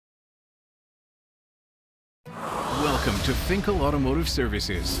Welcome to Fenkell Automotive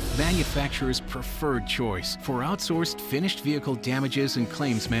Services, manufacturer's preferred choice for outsourced finished vehicle damages and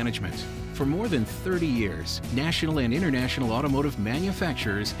claims management. For more than 30 years, national and international automotive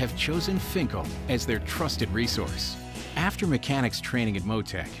manufacturers have chosen Fenkell as their trusted resource. After mechanics training at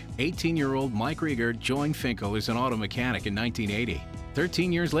Motec, 18-year-old Mike Rieger joined Fenkell as an auto mechanic in 1980.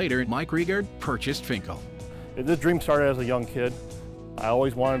 13 years later, Mike Rieger purchased Fenkell. This dream started as a young kid. I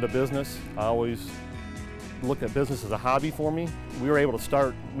always wanted a business. I always looked at business as a hobby for me. We were able to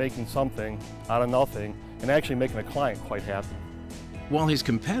start making something out of nothing and actually making a client quite happy. While his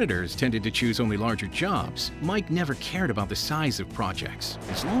competitors tended to choose only larger jobs, Mike never cared about the size of projects,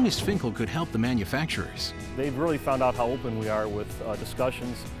 as long as Fenkell could help the manufacturers. They've really found out how open we are with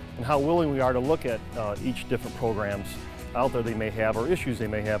discussions and how willing we are to look at each different programs out there they may have or issues they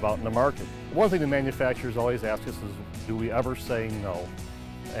may have out in the market. One thing the manufacturers always ask us is, do we ever say no?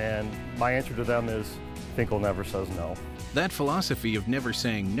 And my answer to them is, Fenkell never says no. That philosophy of never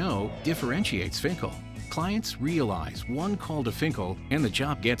saying no differentiates Fenkell. Clients realize one call to Fenkell and the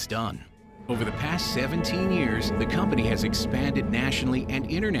job gets done. Over the past 17 years, the company has expanded nationally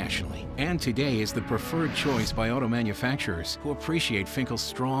and internationally, and today is the preferred choice by auto manufacturers who appreciate Fenkell's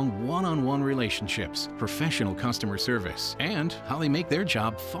strong one-on-one relationships, professional customer service, and how they make their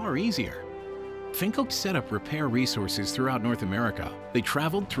job far easier. Fenkell set up repair resources throughout North America. They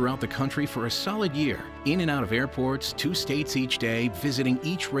traveled throughout the country for a solid year, in and out of airports, 2 states each day, visiting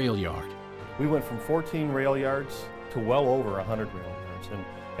each rail yard. We went from 14 rail yards to well over 100 rail yards. And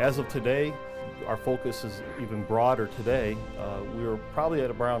as of today, our focus is even broader today. We are probably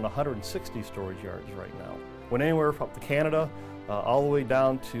at around 160 storage yards right now. Went anywhere up to Canada, all the way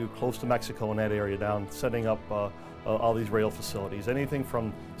down to close to Mexico in that area, down setting up all these rail facilities. Anything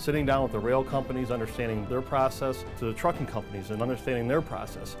from sitting down with the rail companies, understanding their process, to the trucking companies and understanding their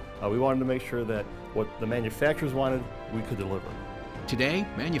process. We wanted to make sure that what the manufacturers wanted, we could deliver. Today,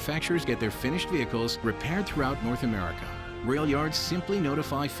 manufacturers get their finished vehicles repaired throughout North America. Rail yards simply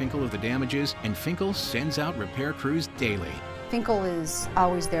notify Fenkell of the damages, and Fenkell sends out repair crews daily. Fenkell is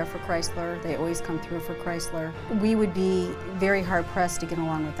always there for Chrysler. They always come through for Chrysler. We would be very hard-pressed to get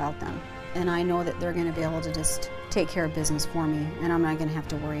along without them. And I know that they're going to be able to just take care of business for me, and I'm not going to have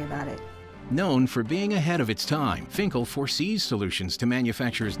to worry about it. Known for being ahead of its time, Fenkell foresees solutions to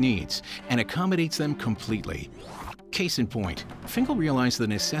manufacturers' needs and accommodates them completely. Case in point, Fenkell realized the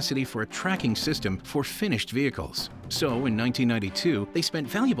necessity for a tracking system for finished vehicles. So in 1992, they spent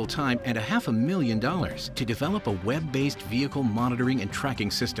valuable time and $500,000 to develop a web-based vehicle monitoring and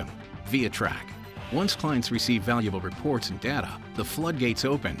tracking system, ViaTrack. Once clients received valuable reports and data, the floodgates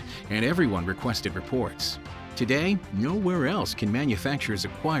opened and everyone requested reports. Today, nowhere else can manufacturers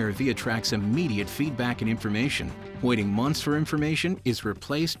acquire ViaTrack's immediate feedback and information. Waiting months for information is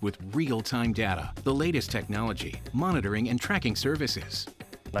replaced with real-time data, the latest technology, monitoring and tracking services.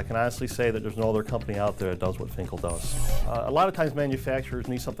 I can honestly say that there's no other company out there that does what Fenkell does. A lot of times manufacturers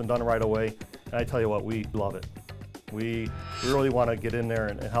need something done right away, and I tell you what, we love it. We really want to get in there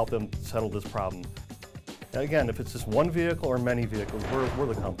and help them settle this problem. Again, if it's just one vehicle or many vehicles, we're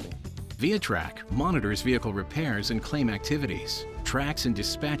the company. ViaTrack monitors vehicle repairs and claim activities, tracks and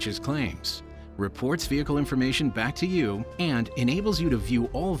dispatches claims, reports vehicle information back to you, and enables you to view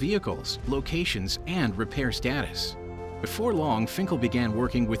all vehicles, locations, and repair status. Before long, Fenkell began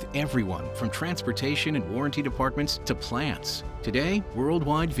working with everyone from transportation and warranty departments to plants. Today,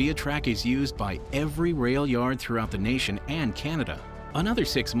 worldwide ViaTrack is used by every rail yard throughout the nation and Canada. Another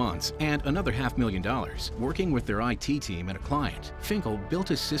 6 months and another $500,000, working with their IT team and a client, Fenkell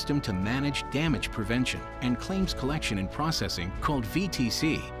built a system to manage damage prevention and claims collection and processing called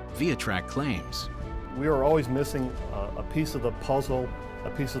VTC, ViaTrack Claims. We were always missing a piece of the puzzle, a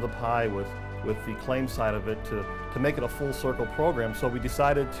piece of the pie with the claim side of it to make it a full circle program, so we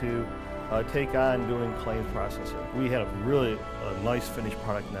decided to take on doing claims processing. We have a really nice finished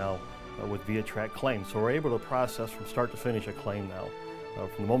product now with ViaTrack Claims, so we're able to process from start to finish a claim now,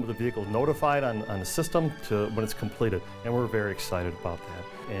 from the moment the vehicle is notified on the system to when it's completed, and we're very excited about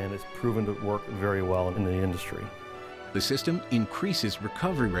that, and it's proven to work very well in the industry. The system increases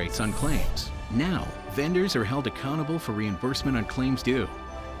recovery rates on claims. Now, vendors are held accountable for reimbursement on claims due.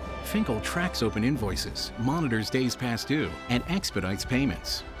 Fenkell tracks open invoices, monitors days past due, and expedites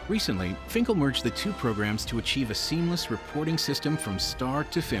payments. Recently, Fenkell merged the 2 programs to achieve a seamless reporting system from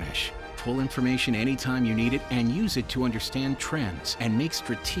start to finish. Pull information anytime you need it and use it to understand trends and make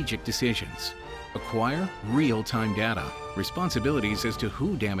strategic decisions. Acquire real-time data, responsibilities as to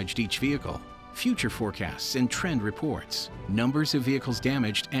who damaged each vehicle, future forecasts and trend reports, numbers of vehicles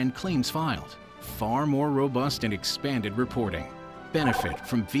damaged and claims filed, far more robust and expanded reporting. Benefit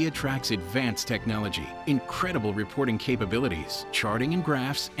from ViaTrack's advanced technology, incredible reporting capabilities, charting and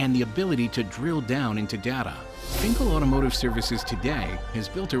graphs, and the ability to drill down into data. Fenkell Automotive Services today has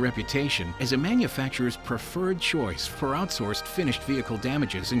built a reputation as a manufacturer's preferred choice for outsourced finished vehicle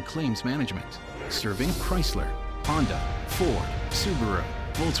damages and claims management, serving Chrysler, Honda, Ford, Subaru,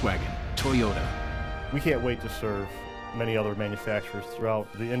 Volkswagen, Toyota. We can't wait to serve many other manufacturers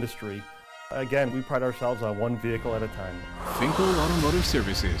throughout the industry. Again, we pride ourselves on one vehicle at a time. Fenkell Automotive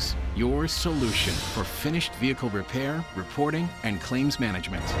Services, your solution for finished vehicle repair, reporting, and claims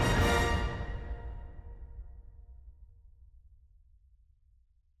management.